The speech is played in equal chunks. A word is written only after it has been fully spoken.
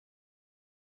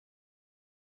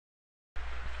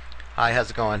Hi, how's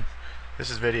it going? This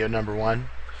is video number one.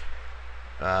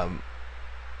 I'm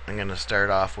going to start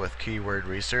off with keyword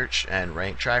research and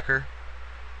rank tracker,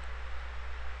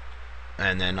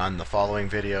 and then on the following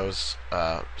videos,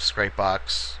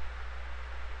 Scrapebox,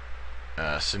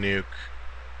 SEnuke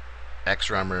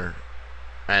Xcr,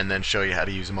 and then show you how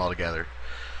to use them all together.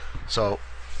 So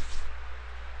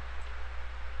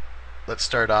let's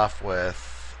start off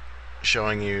with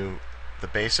showing you the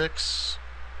basics.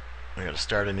 We got to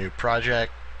start a new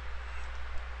project,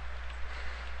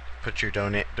 put your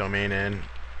domain in,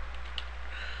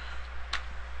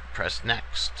 press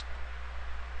next.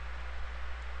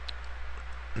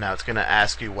 Now it's going to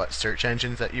ask you what search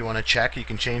engines that you want to check. You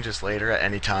can change this later at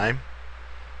any time.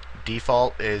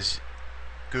 Default is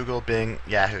Google, Bing,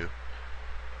 Yahoo,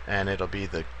 and it'll be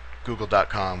the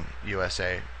google.com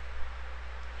USA.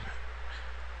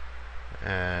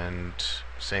 And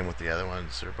same with the other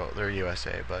ones, they're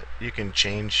USA, but you can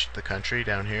change the country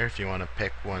down here if you want to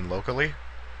pick one locally.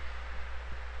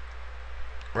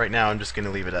 Right now I'm just going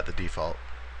to leave it at the default.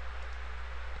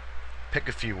 Pick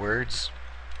a few words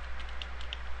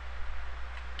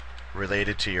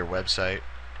related to your website,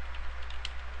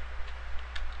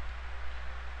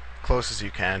 close as you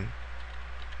can,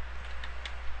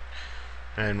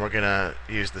 and we're going to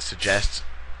use the suggest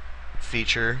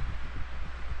feature,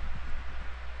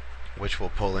 which will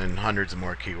pull in hundreds of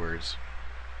more keywords.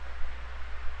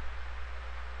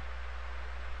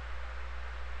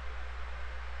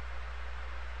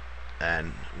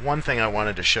 And one thing I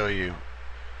wanted to show you,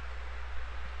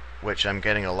 which I'm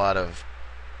getting a lot of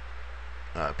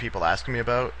people asking me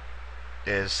about,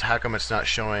 is how come it's not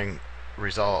showing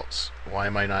results? Why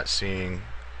am I not seeing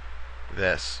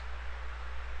this?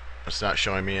 It's not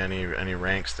showing me any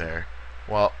ranks there.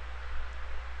 Well,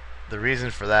 the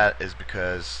reason for that is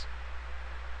because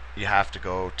you have to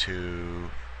go to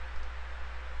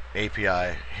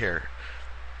API here,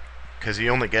 because you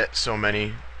only get so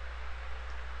many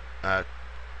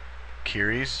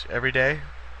queries every day,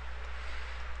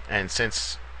 and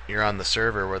since you're on the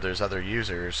server where there's other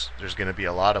users, there's going to be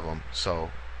a lot of them,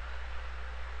 so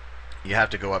you have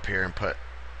to go up here and put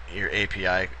your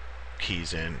API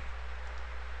keys in,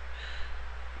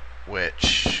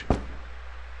 which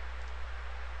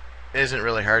isn't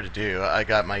really hard to do. I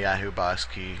got my Yahoo Boss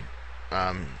key.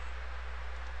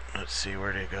 Let's see,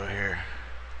 where did it go here?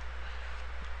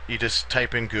 You just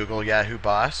type in Google Yahoo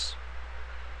Boss,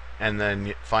 and then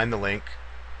you find the link.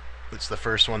 It's the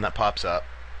first one that pops up,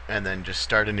 and then just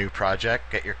start a new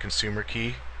project. Get your consumer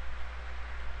key,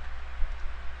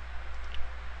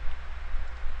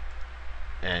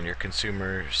 and your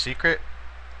consumer secret,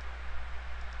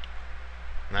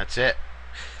 and that's it.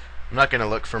 I'm not going to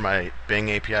look for my Bing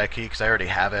API key because I already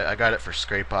have it. I got it for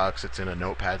Scrapebox. It's in a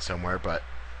notepad somewhere, but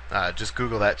just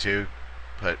Google that too.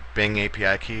 Put Bing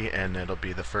API key and it'll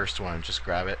be the first one. Just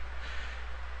grab it.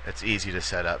 It's easy to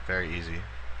set up, very easy.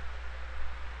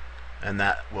 And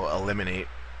that will eliminate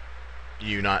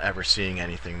you not ever seeing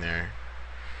anything there.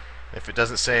 If it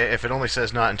doesn't say, if it only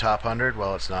says not in top 100,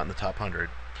 well, it's not in the top 100.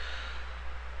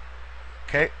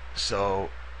 Okay, so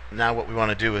now what we want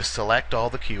to do is select all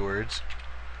the keywords.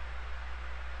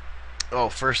 Oh,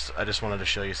 first I just wanted to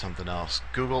show you something else.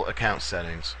 Google account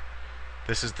settings.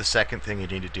 This is the second thing you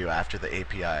need to do after the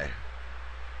API.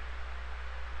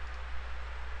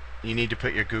 You need to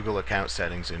put your Google account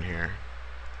settings in here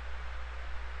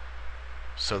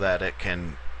so that it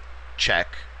can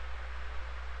check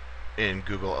in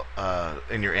Google,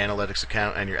 in your analytics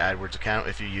account and your AdWords account,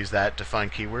 if you use that to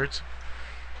find keywords.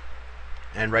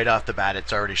 And right off the bat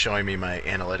it's already showing me my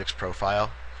analytics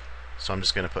profile, so I'm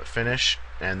just going to put finish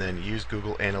and then use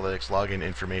Google Analytics login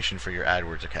information for your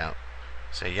AdWords account.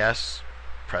 Say yes,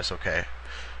 press OK.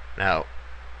 Now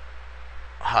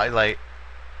highlight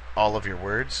all of your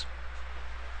words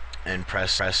and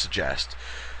press suggest.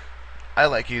 I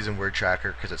like using word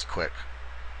tracker because it's quick,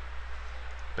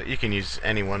 but you can use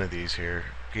any one of these here,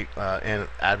 and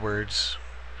AdWords,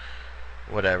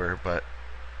 whatever, but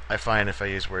I find if I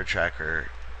use word tracker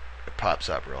it pops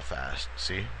up real fast.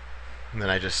 See? And then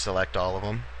I just select all of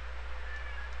them,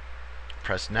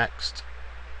 press next.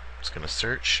 It's going to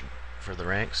search for the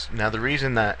ranks. Now the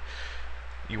reason that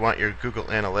you want your Google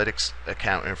Analytics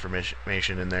account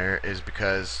information in there is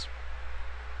because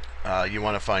you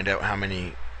want to find out how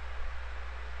many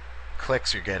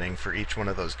clicks you're getting for each one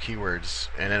of those keywords,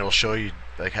 and it'll show you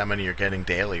like how many you're getting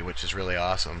daily, which is really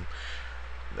awesome.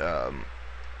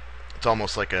 It's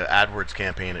almost like an AdWords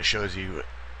campaign. It shows you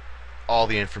all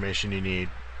the information you need,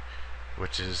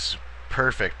 which is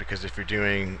perfect because if you're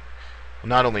doing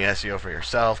not only SEO for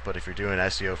yourself, but if you're doing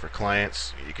SEO for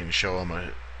clients, you can show them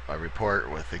a report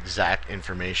with exact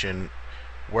information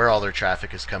where all their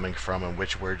traffic is coming from and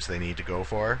which words they need to go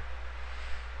for.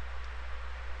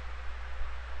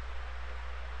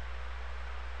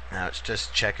 Now it's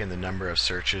just checking the number of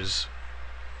searches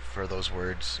for those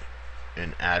words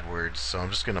in AdWords, so I'm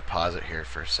just going to pause it here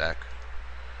for a sec.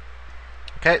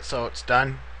 Okay, so it's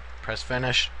done. Press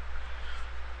finish.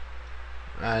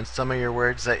 And some of your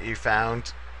words that you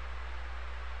found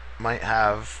might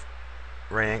have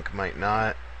rank, might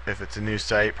not. If it's a new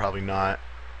site, probably not.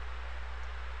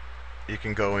 You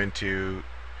can go into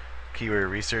keyword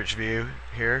research view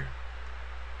here,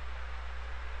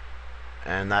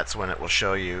 and that's when it will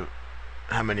show you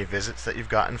how many visits that you've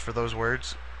gotten for those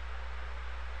words.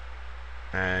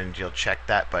 And you'll check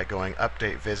that by going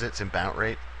update visits and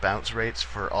bounce rates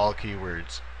for all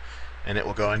keywords, and it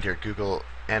will go into your Google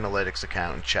Analytics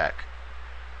account and check.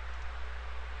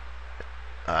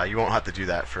 You won't have to do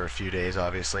that for a few days,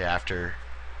 obviously, after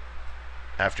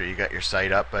you got your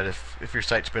site up, but if your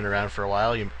site's been around for a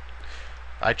while,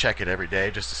 I check it every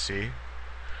day just to see.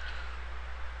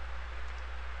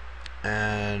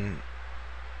 And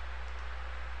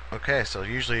okay, so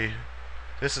usually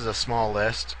this is a small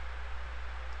list,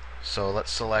 so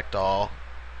let's select all,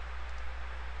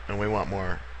 and we want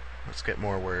more. Let's get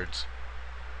more words.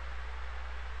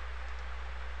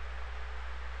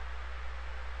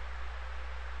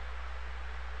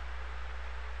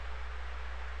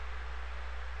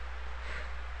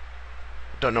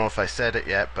 Don't know if I said it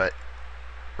yet, but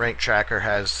Rank Tracker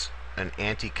has an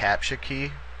anti-captcha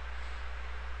key.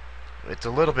 It's a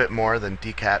little bit more than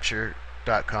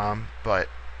decapture.com, but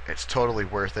it's totally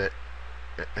worth it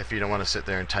if you don't want to sit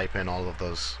there and type in all of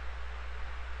those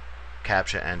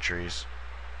CAPTCHA entries.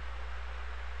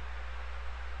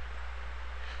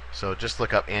 So just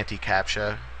look up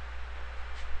anti-captcha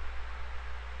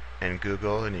in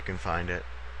Google and you can find it.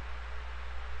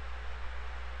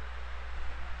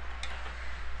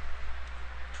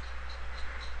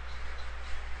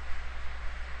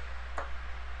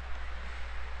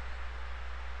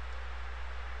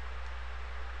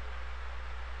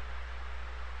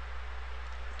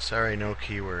 Sorry, no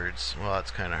keywords. Well,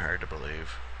 that's kind of hard to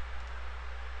believe.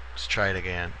 Let's try it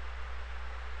again.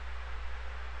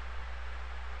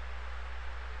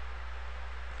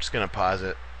 Just gonna pause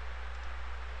it.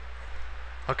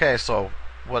 Okay, so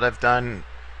what I've done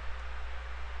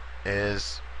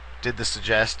is did the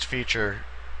suggest feature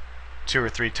 2 or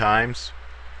 3 times,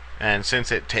 and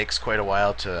since it takes quite a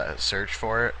while to search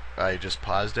for it, I just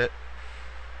paused it.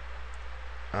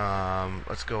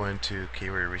 Let's go into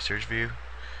keyword research view.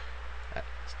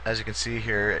 As you can see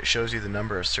here, it shows you the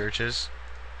number of searches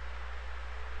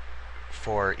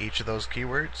for each of those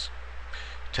keywords.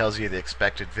 It tells you the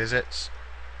expected visits,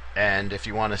 and if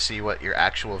you want to see what your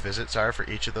actual visits are for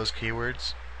each of those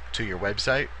keywords to your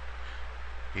website,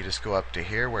 you just go up to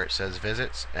here where it says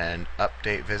visits and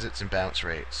update visits and bounce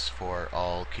rates for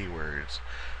all keywords.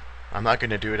 I'm not going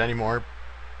to do it anymore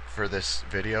for this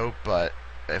video, but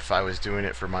if I was doing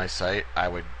it for my site, I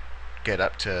would get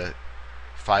up to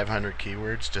 500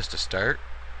 keywords just to start.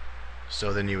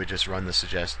 So then you would just run the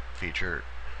suggest feature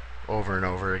over and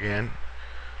over again.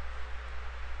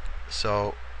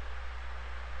 So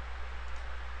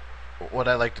what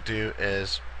I like to do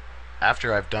is,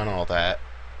 after I've done all that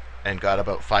and got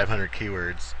about 500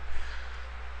 keywords,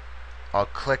 I'll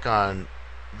click on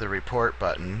the report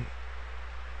button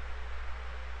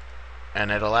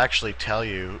and it'll actually tell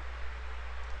you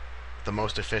the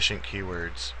most efficient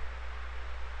keywords.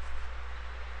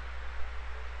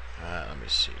 Let me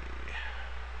see.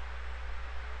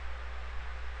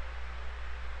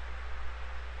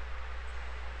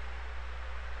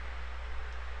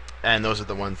 And those are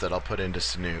the ones that I'll put into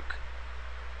SEnuke.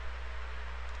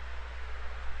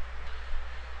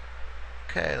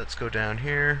 Okay, let's go down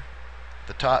here.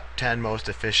 The top 10 most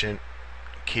efficient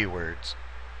keywords.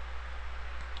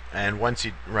 And once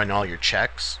you run all your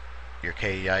checks, your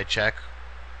KEI check,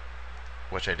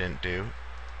 which I didn't do,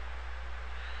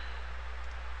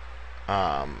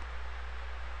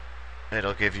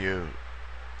 it'll give you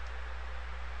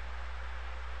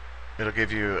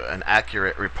an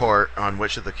accurate report on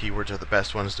which of the keywords are the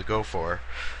best ones to go for.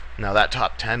 Now that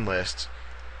top 10 list,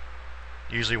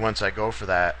 usually once I go for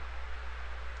that,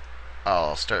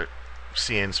 I'll start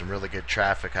seeing some really good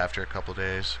traffic after a couple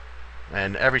days.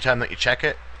 And every time that you check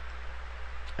it,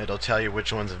 it'll tell you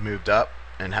which ones have moved up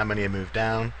and how many have moved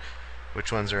down,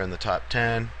 which ones are in the top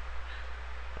 10,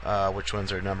 which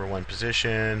ones are number 1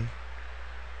 position,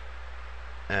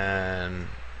 and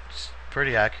it's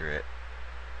pretty accurate.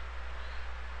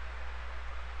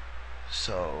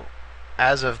 So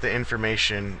as of the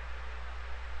information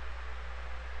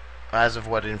as of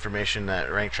what information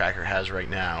that Rank Tracker has right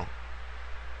now,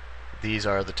 these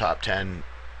are the top 10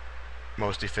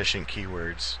 most efficient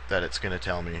keywords that it's going to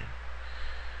tell me.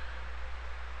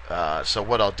 So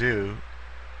what I'll do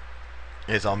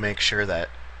is I'll make sure that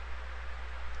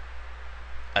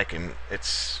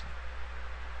it's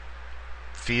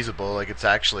feasible, like it's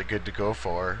actually good to go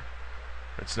for.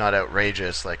 It's not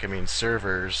outrageous. Like, I mean,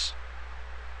 servers,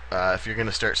 if you're going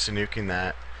to start SEnuking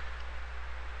that,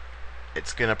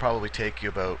 it's going to probably take you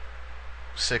about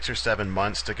 6 or 7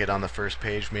 months to get on the first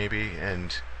page maybe,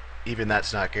 and even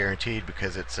that's not guaranteed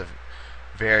because it's a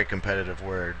very competitive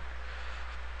word.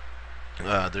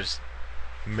 There's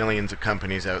millions of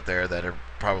companies out there that are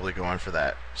probably going for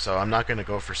that, so I'm not going to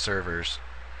go for servers.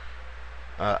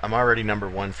 I'm already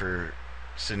 #1 for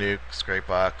SEnuke,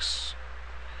 Scrapebox,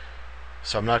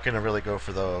 so I'm not going to really go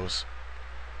for those,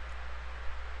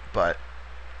 but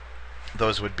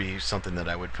those would be something that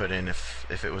I would put in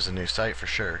if it was a new site for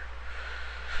sure.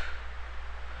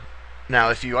 Now,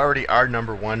 if you already are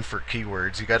 #1 for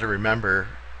keywords, you got to remember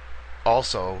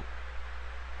also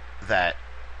that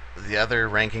the other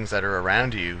rankings that are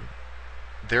around you,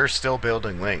 they're still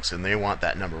building links and they want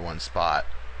that #1 spot.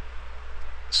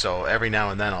 So every now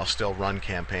and then I'll still run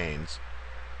campaigns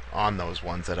on those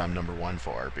ones that I'm #1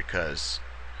 for, because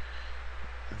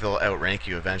they'll outrank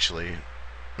you eventually,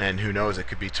 and who knows, it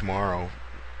could be tomorrow.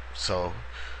 So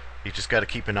you just got to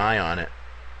keep an eye on it,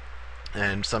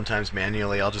 and sometimes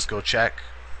manually I'll just go check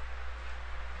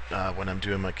when I'm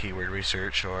doing my keyword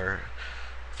research, or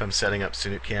if I'm setting up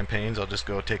SEnuke campaigns, I'll just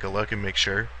go take a look and make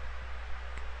sure.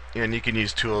 And you can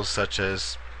use tools such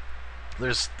as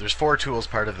there's 4 tools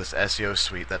part of this SEO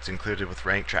suite that's included with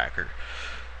Rank Tracker.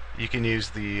 You can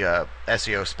use the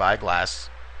SEO Spyglass,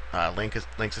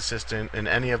 Links Assistant, and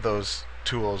any of those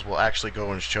tools will actually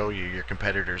go and show you your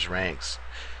competitors' ranks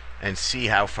and see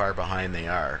how far behind they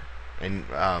are. And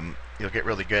you'll get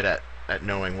really good at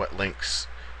knowing what links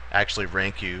actually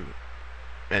rank you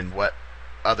and what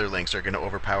other links are going to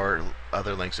overpower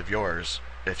other links of yours.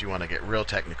 If you want to get real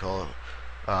technical,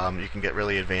 you can get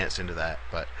really advanced into that.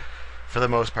 But for the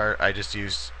most part, I just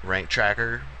use Rank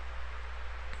Tracker,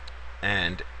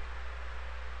 and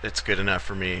it's good enough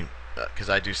for me because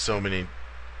I do so many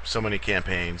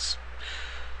campaigns.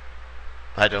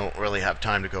 I don't really have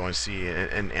time to go and see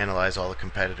and analyze all the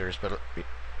competitors, but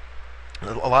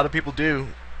a lot of people do,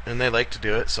 and they like to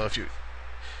do it. So if you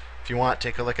want,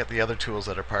 take a look at the other tools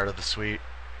that are part of the suite.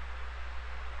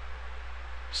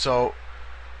 So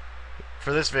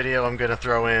for this video, I'm going to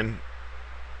throw in,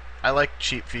 I like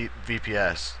cheap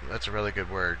VPS. That's a really good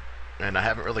word, and I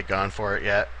haven't really gone for it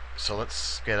yet. So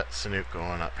let's get SEnuke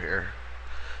going up here.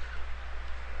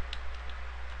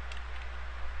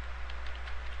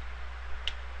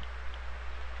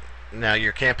 Now,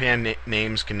 your campaign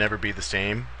names can never be the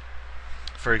same.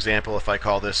 For example, if I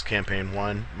call this campaign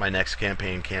 1, my next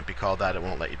campaign can't be called that. It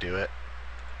won't let you do it.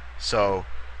 So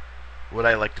what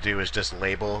I like to do is just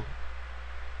label.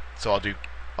 So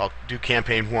I'll do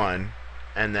campaign 1,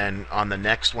 and then on the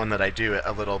next one that I do,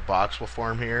 a little box will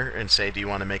form here and say, do you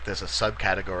want to make this a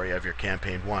subcategory of your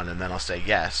campaign 1? And then I'll say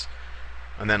yes,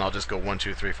 and then I'll just go 1,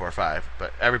 2, 3, 4, 5.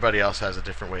 But everybody else has a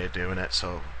different way of doing it,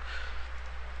 so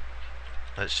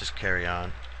let's just carry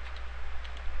on.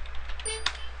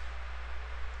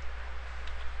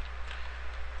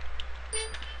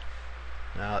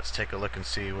 Now let's take a look and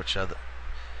see which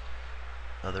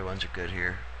other ones are good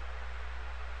here.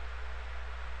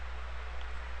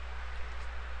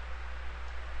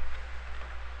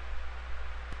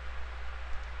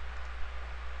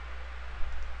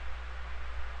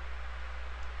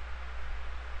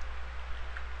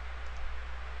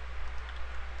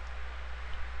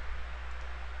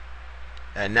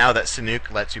 And now that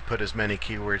SEnuke lets you put as many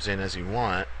keywords in as you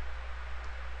want,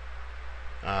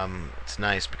 it's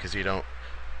nice because you don't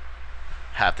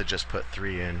have to just put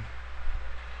 3 in.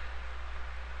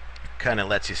 Kind of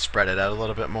lets you spread it out a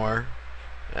little bit more.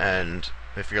 And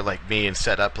if you're like me and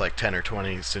set up like 10 or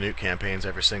 20 SEnuke campaigns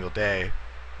every single day,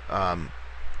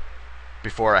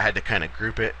 before I had to kind of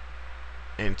group it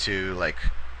into like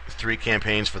 3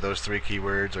 campaigns for those 3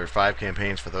 keywords or 5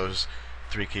 campaigns for those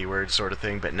 3 keywords sort of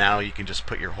thing. But now you can just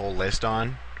put your whole list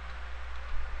on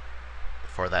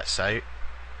for that site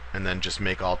and then just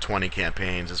make all 20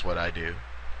 campaigns is what I do.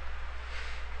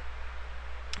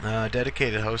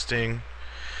 Dedicated hosting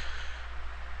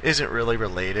isn't really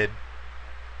related,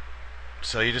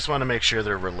 so you just want to make sure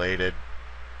they're related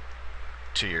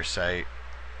to your site.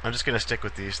 I'm just going to stick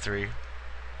with these 3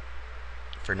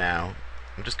 for now.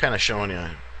 I'm just kind of showing you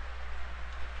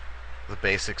the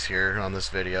basics here on this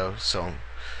video. So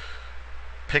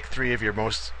pick 3 of your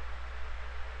most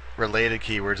related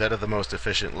keywords out of the most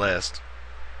efficient list.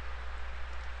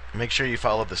 Make sure you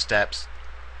follow the steps.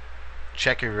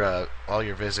 Check your all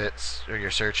your visits, or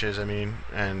your searches, I mean,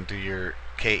 and do your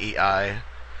KEI,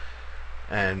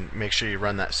 and make sure you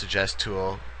run that suggest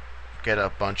tool. Get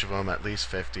a bunch of them, at least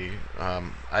 50.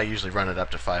 I usually run it up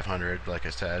to 500, like I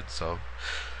said. So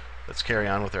let's carry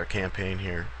on with our campaign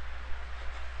here.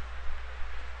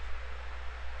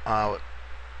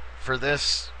 For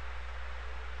this,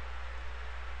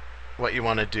 what you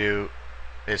want to do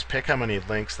is pick how many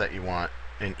links that you want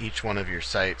in each one of your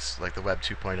sites, like the Web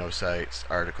 2.0 sites,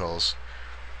 articles.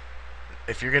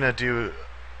 If you know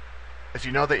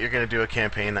that you're going to do a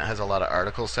campaign that has a lot of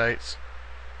article sites,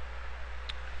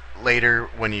 later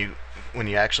when you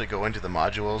actually go into the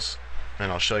modules,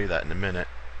 and I'll show you that in a minute,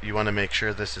 you want to make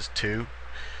sure this is 2.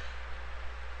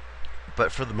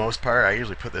 But for the most part, I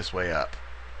usually put this way up,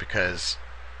 because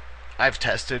I've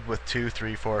tested with 2,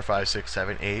 3, 4, 5, 6,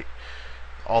 7, 8,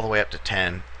 all the way up to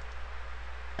 10,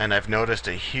 and I've noticed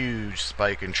a huge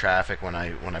spike in traffic when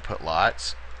I put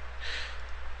lots.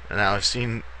 And now I've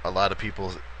seen a lot of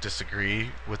people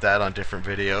disagree with that on different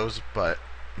videos, but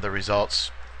the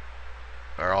results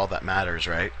are all that matters,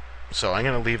 right? So I'm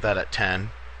going to leave that at 10,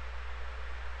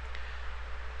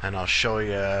 and I'll show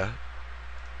you. I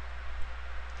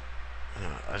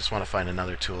just want to find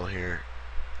another tool here.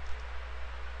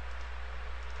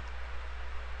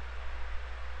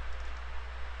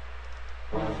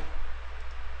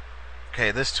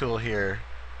 Okay, this tool here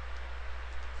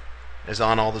is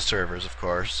on all the servers, of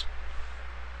course,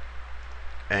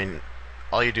 and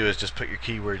all you do is just put your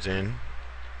keywords in.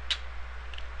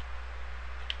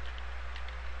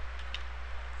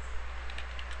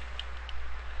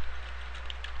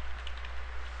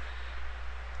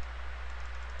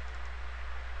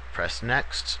 Press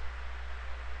next,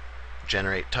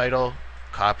 generate title,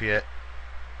 copy it,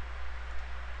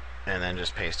 and then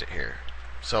just paste it here.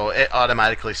 So it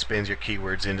automatically spins your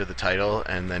keywords into the title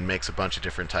and then makes a bunch of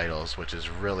different titles, which is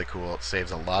really cool. It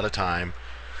saves a lot of time,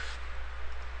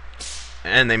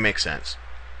 and they make sense.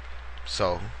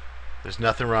 So there's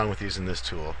nothing wrong with using this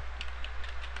tool.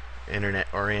 Internet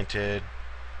oriented,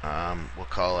 we'll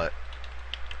call it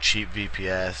cheap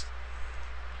VPS.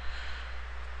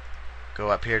 Go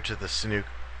up here to the SEnuke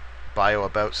bio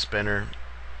about spinner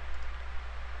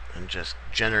and just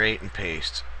generate and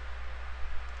paste.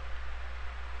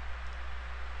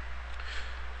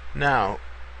 Now,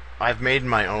 I've made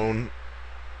my own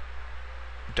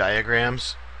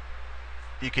diagrams.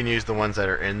 You can use the ones that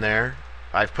are in there.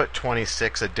 I've put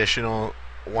 26 additional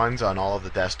ones on all of the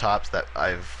desktops that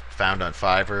I've found on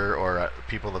Fiverr, or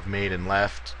people have made and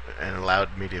left and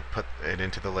allowed me to put it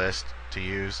into the list to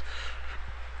use.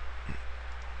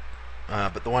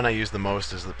 But the one I use the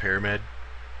most is the pyramid.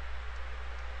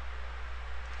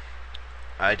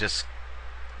 I just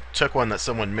took one that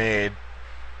someone made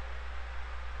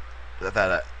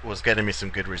that was getting me some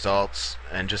good results,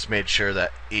 and just made sure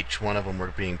that each one of them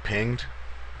were being pinged.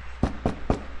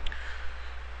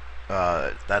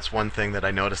 That's one thing that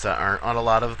I noticed that aren't on a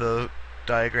lot of the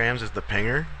diagrams, is the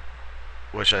pinger,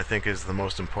 which I think is the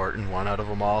most important one out of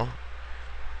them all,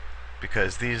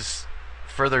 because these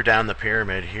further down the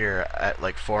pyramid here, at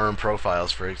like forum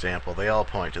profiles for example, they all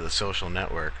point to the social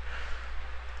network,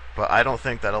 but I don't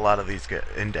think that a lot of these get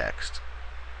indexed.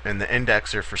 And the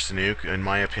indexer for SEnuke, in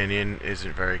my opinion,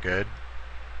 isn't very good.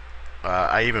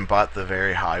 I even bought the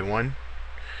very high one.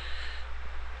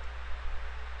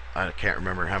 I can't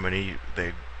remember how many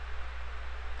they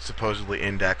supposedly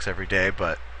index every day,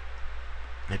 but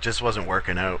it just wasn't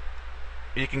working out.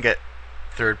 You can get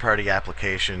third-party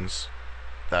applications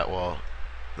that will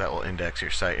index your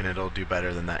site, and it'll do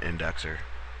better than that indexer.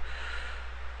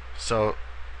 So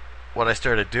what I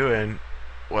started doing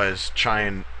was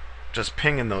trying just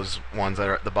pinging those ones that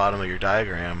are at the bottom of your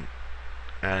diagram,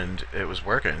 and it was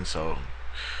working. So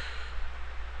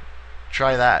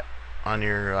try that on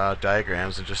your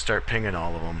diagrams and just start pinging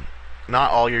all of them.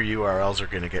 Not all your URLs are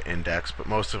going to get indexed, but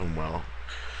most of them will.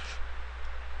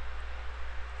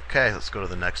 Okay, let's go to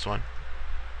the next one.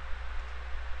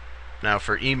 Now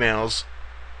for emails,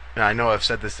 now I know I've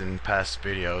said this in past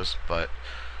videos, but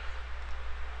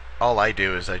all I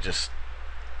do is I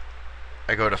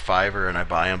go to Fiverr and I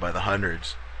buy them by the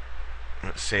hundreds.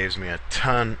 It saves me a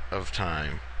ton of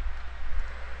time.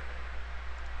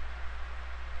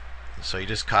 So you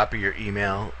just copy your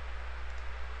email,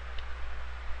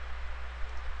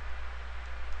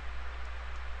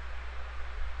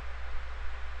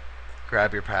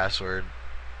 grab your password.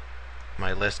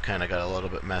 My list kind of got a little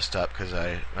bit messed up because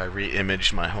I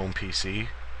re-imaged my home PC,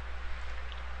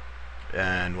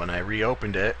 and when I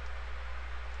reopened it,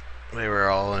 they were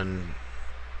all in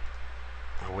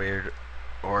a weird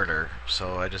order,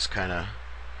 so I just kind of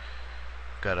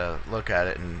gotta look at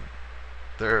it, and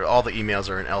all the emails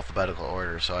are in alphabetical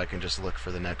order, so I can just look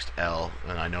for the next L,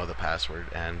 and I know the password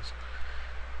ends.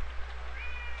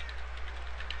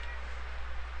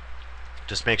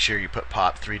 Just make sure you put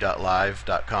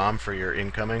pop3.live.com for your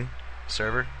incoming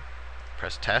server.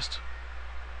 Press test.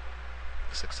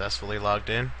 Successfully logged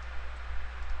in.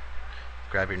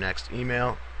 Grab your next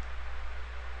email.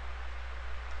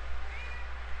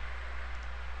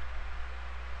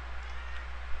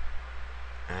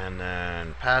 And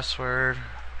then password.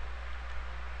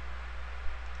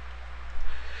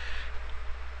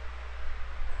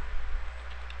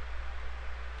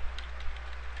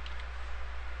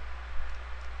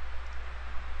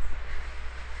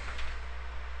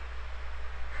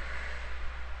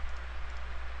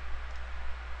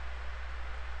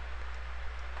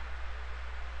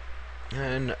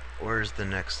 And where's the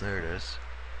next? There it is.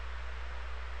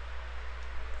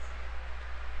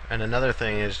 And another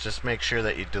thing is just make sure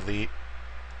that you delete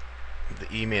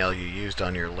the email you used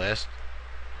on your list,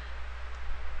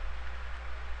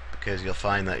 because you'll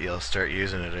find that you'll start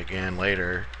using it again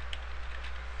later,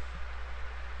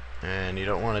 and you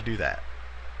don't want to do that.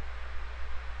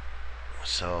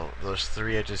 So those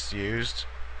 3 I just used,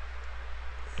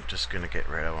 I'm just going to get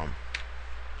rid of them.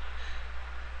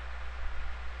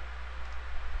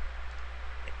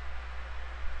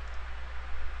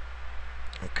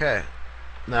 Okay,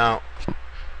 now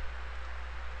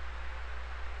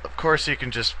of course you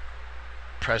can just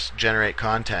press generate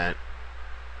content,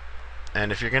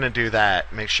 and if you're going to do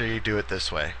that, make sure you do it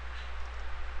this way.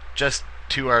 Just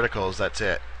 2 articles, that's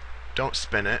it. Don't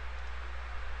spin it.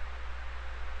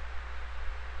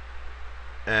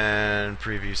 And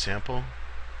preview sample.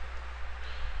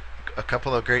 A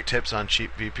couple of great tips on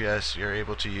cheap VPS you're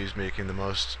able to use making the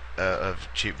most of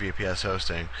cheap VPS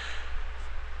hosting.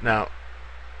 Now,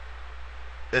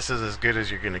 this is as good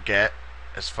as you're going to get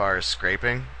as far as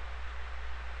scraping.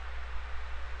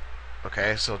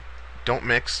 Okay, so don't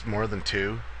mix more than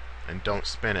 2, and don't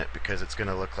spin it, because it's going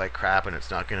to look like crap and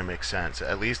it's not going to make sense.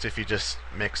 At least if you just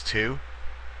mix 2,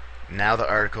 now the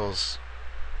article's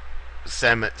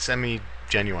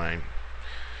semi-genuine.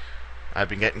 I've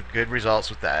been getting good results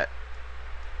with that,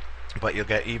 but you'll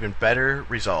get even better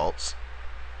results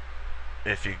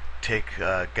if you take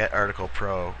Get Article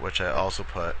Pro, which I also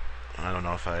put. I don't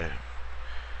know if I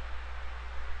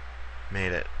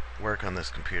made it work on this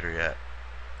computer yet.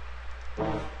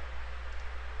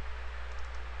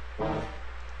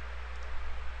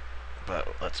 But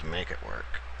let's make it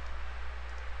work.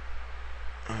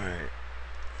 Alright.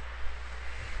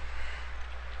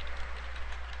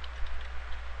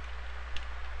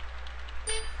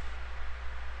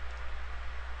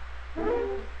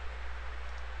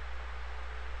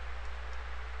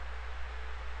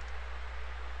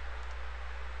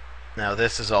 Now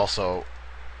this is also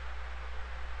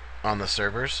on the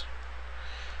servers.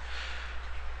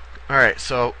 Alright,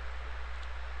 so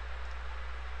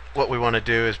what we want to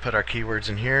do is put our keywords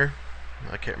in here.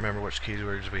 I can't remember which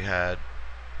keywords we had.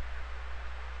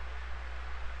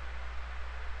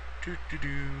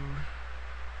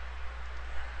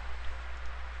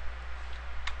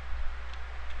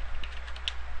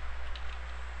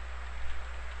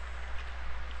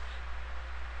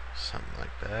 Something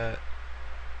like that.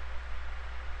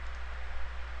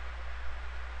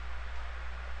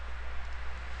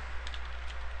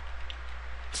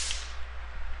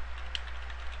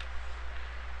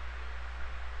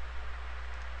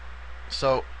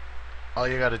 So all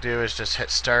you got to do is just hit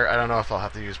start. I don't know if I'll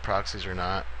have to use proxies or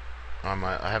not.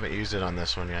 I haven't used it on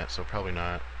this one yet, so probably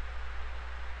not.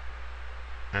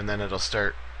 And then it'll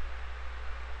start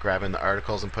grabbing the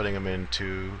articles and putting them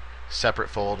into separate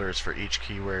folders for each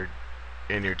keyword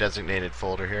in your designated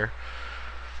folder here.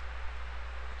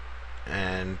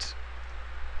 And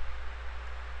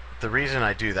the reason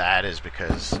I do that is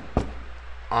because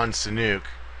on SEnuke,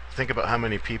 think about how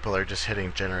many people are just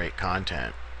hitting generate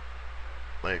content.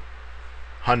 Like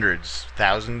hundreds,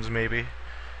 thousands maybe.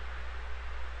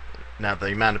 Now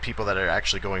the amount of people that are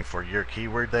actually going for your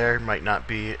keyword there might not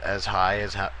be as high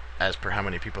as per how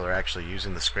many people are actually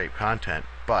using the scrape content,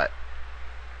 but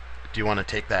do you want to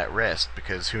take that risk?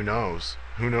 Because who knows?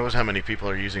 Who knows how many people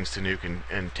are using SEnuke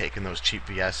and taking those cheap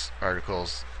VS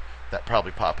articles that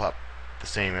probably pop up the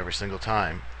same every single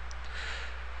time.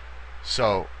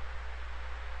 So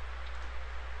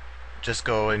just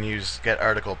go and use Get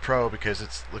Article Pro,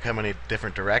 because look how many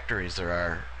different directories there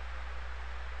are.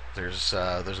 There's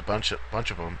a bunch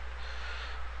of them.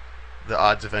 The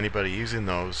odds of anybody using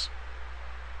those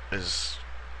is,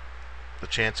 the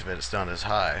chance of it's not as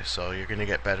high, so you're going to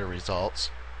get better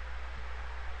results.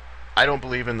 I don't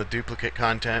believe in the duplicate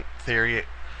content theory.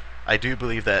 I do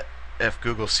believe that if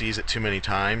Google sees it too many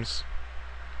times,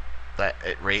 that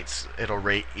it'll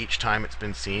rate each time it's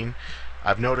been seen.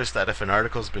 I've noticed that if an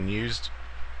article's been used,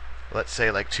 let's say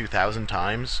like 2,000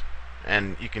 times,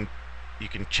 and you can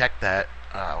check that.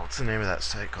 What's the name of that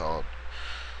site called?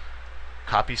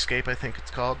 Copyscape, I think it's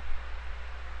called.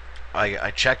 I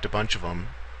checked a bunch of them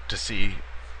to see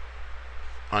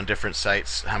on different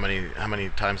sites how many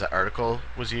times that article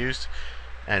was used,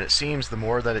 and it seems the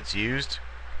more that it's used,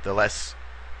 the less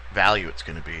value it's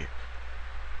going to be.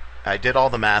 I did all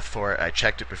the math for it. I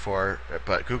checked it before,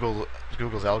 but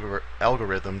Google's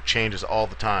algorithm changes all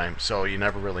the time, so you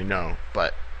never really know.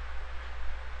 But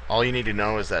all you need to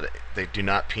know is that they do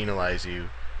not penalize you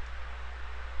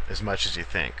as much as you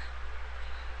think.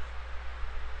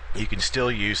 You can still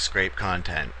use scrape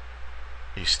content.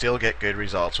 You still get good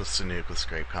results with SEnuke with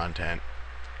scrape content,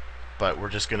 but we're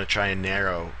just going to try and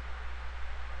narrow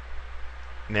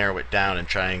it down and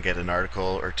try and get an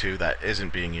article or two that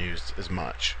isn't being used as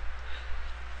much.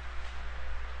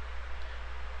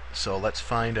 So let's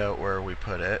find out where we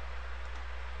put it.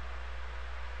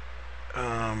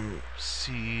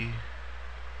 See.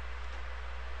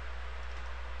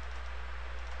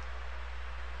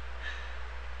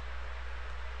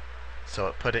 So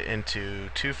it put it into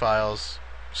 2 files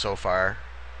so far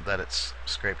that it's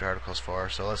scraped articles for.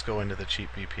 So let's go into the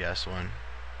cheap VPS one.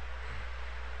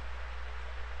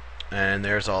 And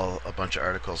there's a bunch of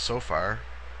articles so far.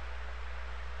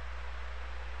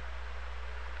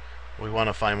 We want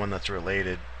to find one that's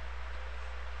related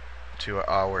to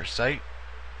our site.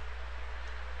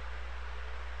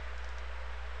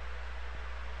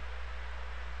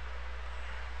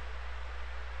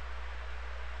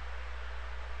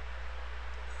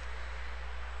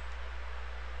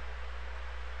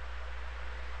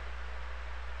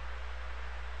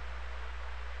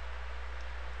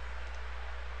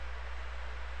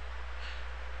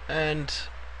 And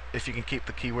if you can keep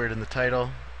the keyword in the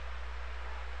title,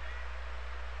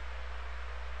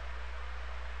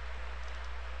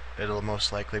 it'll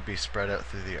most likely be spread out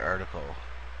through the article.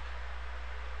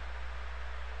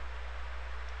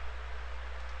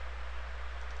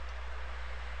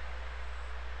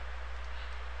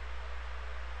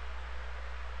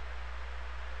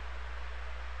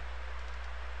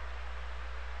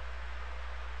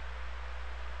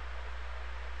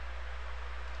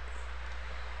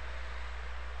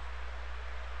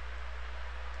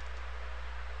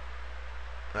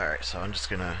 Alright, so I'm just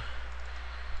gonna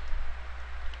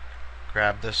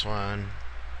grab this one.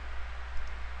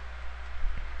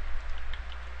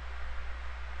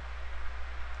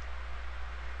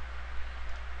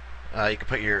 You can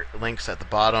put your links at the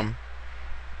bottom,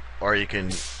 or you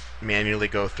can manually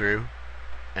go through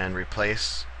and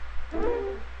replace.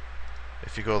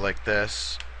 If you go like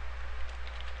this,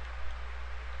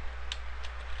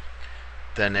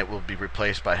 then it will be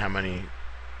replaced by how many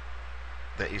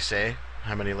that you say,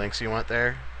 how many links you want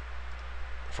there.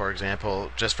 For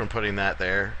example, just from putting that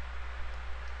there,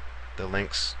 the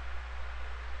links,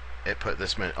 it put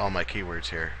all my keywords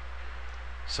here.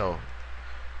 So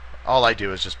all I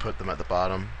do is just put them at the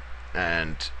bottom,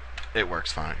 and it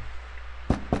works fine.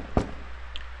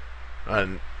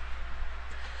 And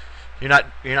you're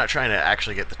not trying to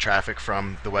actually get the traffic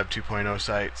from the Web 2.0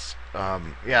 sites.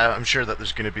 Yeah, I'm sure that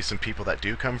there's going to be some people that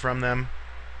do come from them,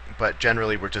 but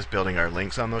generally we're just building our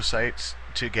links on those sites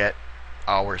to get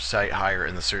our site higher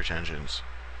in the search engines.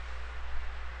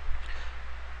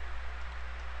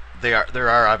 There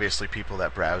are obviously people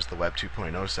that browse the Web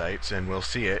 2.0 sites and will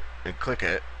see it and click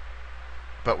it,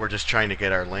 but we're just trying to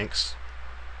get our links.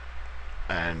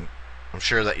 And I'm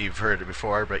sure that you've heard it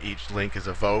before, but each link is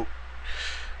a vote.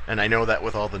 And I know that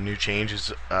with all the new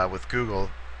changes with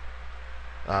Google,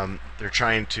 they're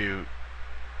trying to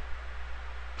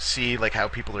see like how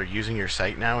people are using your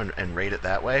site now and rate it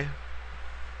that way.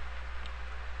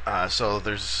 So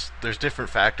there's different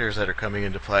factors that are coming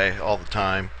into play all the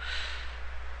time,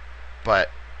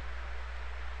 but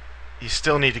you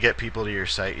still need to get people to your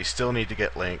site. You still need to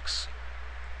get links,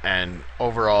 and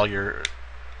overall, your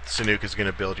SEnuke is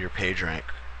going to build your page rank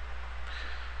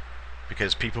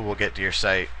because people will get to your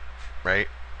site, right?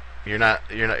 You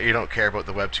don't care about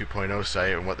the Web 2.0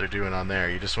 site and what they're doing on there.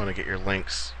 You just want to get your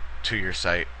links to your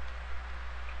site.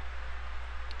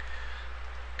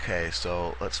 Okay,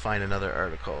 so let's find another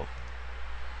article.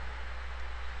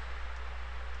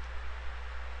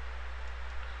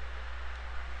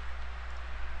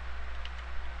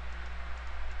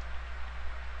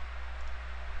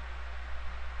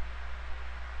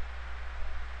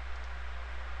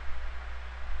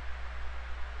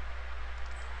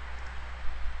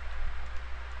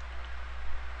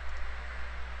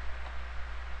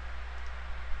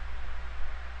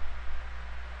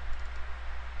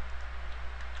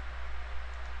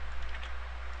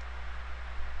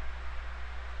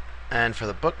 And for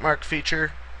the bookmark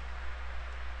feature,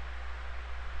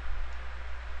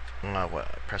 what?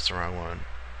 I pressed the wrong one.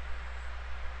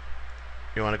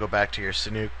 You want to go back to your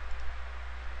SEnuke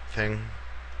thing,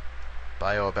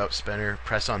 bio about spinner,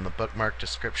 press on the bookmark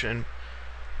description,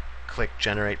 click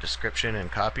generate description and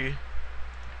copy.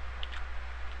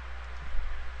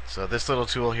 So this little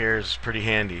tool here is pretty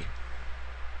handy.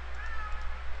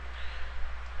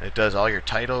 It does all your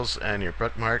titles and your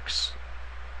bookmarks,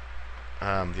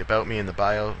 the about me and the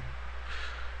bio.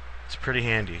 It's pretty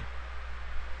handy.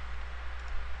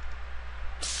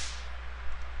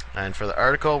 And for the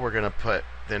article, we're going to put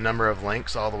the number of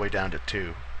links all the way down to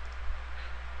 2,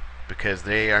 because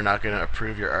they are not going to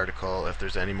approve your article if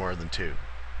there's any more than 2.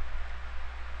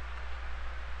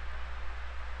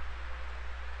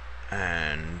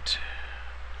 And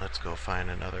let's go find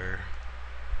another.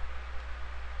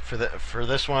 For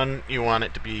this one, you want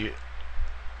it to be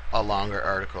a longer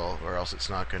article, or else it's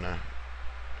not gonna.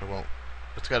 It won't.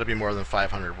 It's got to be more than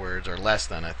 500 words, or less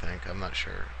than, I think. I'm not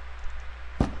sure.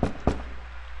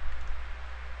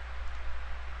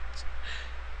 It's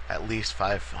at least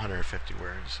 550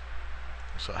 words,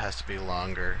 so it has to be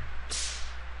longer.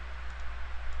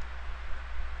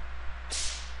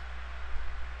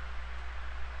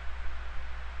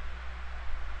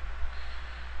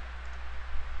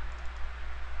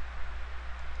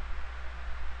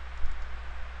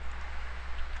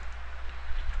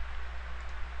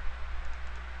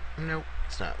 Nope,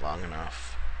 it's not long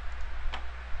enough.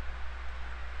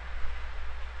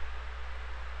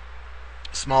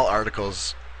 Small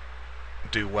articles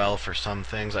do well for some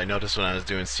things. I noticed when I was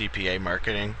doing CPA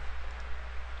marketing,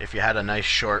 if you had a nice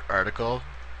short article,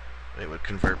 it would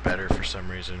convert better for some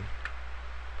reason.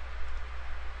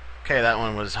 Okay, that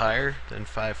one was higher than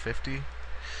 550.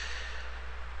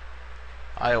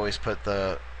 I always put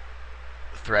the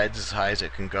threads as high as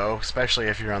it can go, especially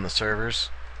if you're on the servers.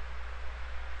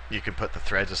 You can put the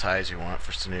threads as high as you want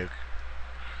for SEnuke.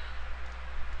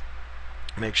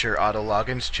 Make sure auto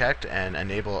login's checked and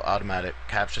enable automatic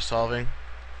CAPTCHA solving.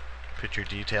 Put your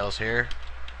details here.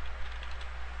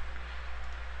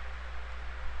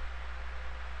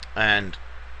 And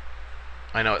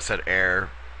I know it said error.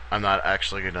 I'm not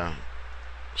actually going to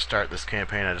start this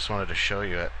campaign. I just wanted to show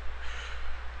you it.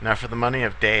 Now for the money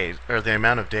of days, or the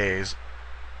amount of days,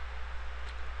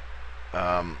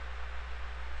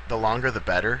 the longer the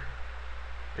better.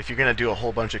 If you're going to do a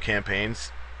whole bunch of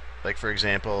campaigns, like for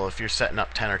example, if you're setting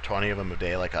up 10 or 20 of them a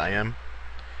day like I am,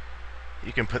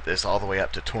 you can put this all the way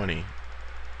up to 20.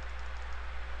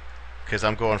 Because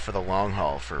I'm going for the long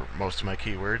haul for most of my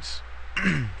keywords.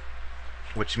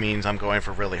 Which means I'm going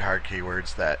for really hard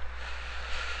keywords that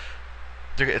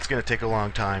it's going to take a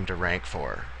long time to rank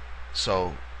for.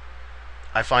 So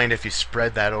I find if you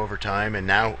spread that over time, and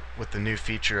now with the new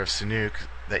feature of SEnuke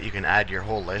that you can add your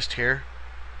whole list here,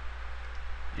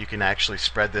 you can actually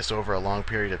spread this over a long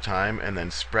period of time and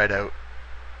then spread out.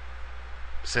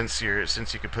 Since you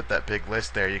could put that big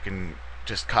list there, you can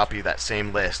just copy that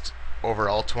same list over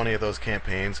all 20 of those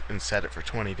campaigns and set it for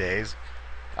 20 days.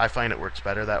 I find it works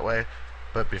better that way.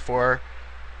 But before,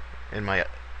 in my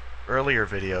earlier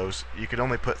videos, you could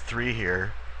only put 3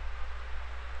 here.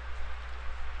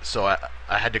 So I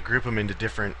had to group them into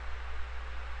different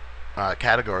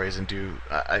categories and do.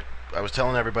 I was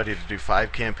telling everybody to do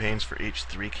 5 campaigns for each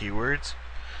 3 keywords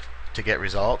to get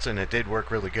results, and it did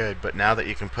work really good. But now that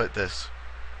you can put this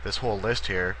whole list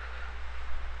here,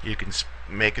 you can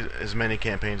make as many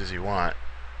campaigns as you want.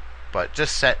 But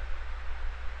just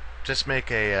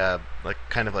make a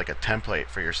kind of like a template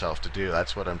for yourself to do.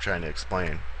 That's what I'm trying to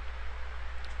explain.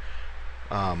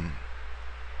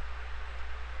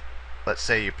 Let's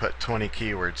say you put 20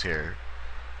 keywords here,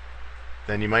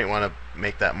 then you might want to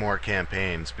make that more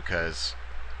campaigns, because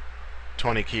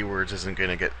 20 keywords isn't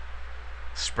going to get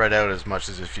spread out as much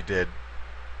as if you did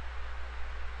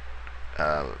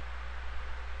like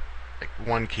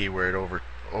 1 keyword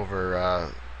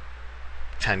over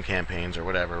 10 campaigns or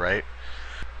whatever, right?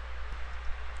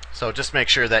 So just make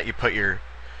sure that you put your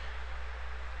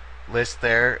list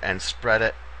there and spread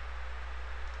it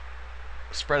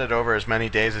over as many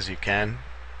days as you can.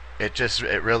 It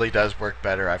really does work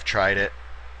better. I've tried it.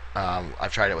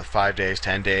 I've tried it with 5 days,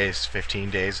 10 days, 15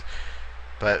 days.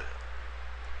 But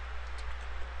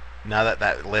now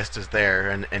that list is there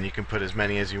and you can put as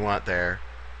many as you want there,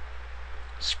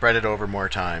 spread it over more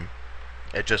time.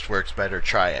 It just works better.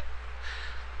 Try it.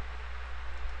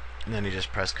 And then you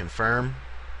just press confirm.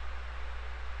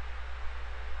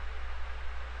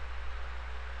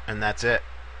 And that's it.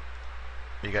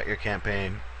 You got your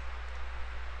campaign.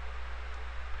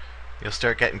 You'll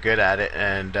start getting good at it,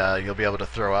 and you'll be able to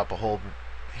throw up a whole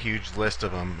huge list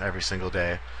of them every single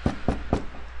day.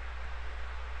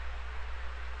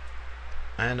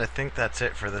 And I think that's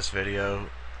it for this video.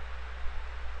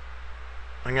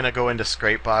 I'm going to go into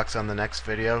Scrapebox on the next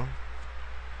video,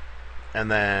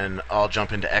 and then I'll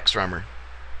jump into Xrummer.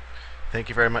 Thank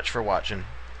you very much for watching.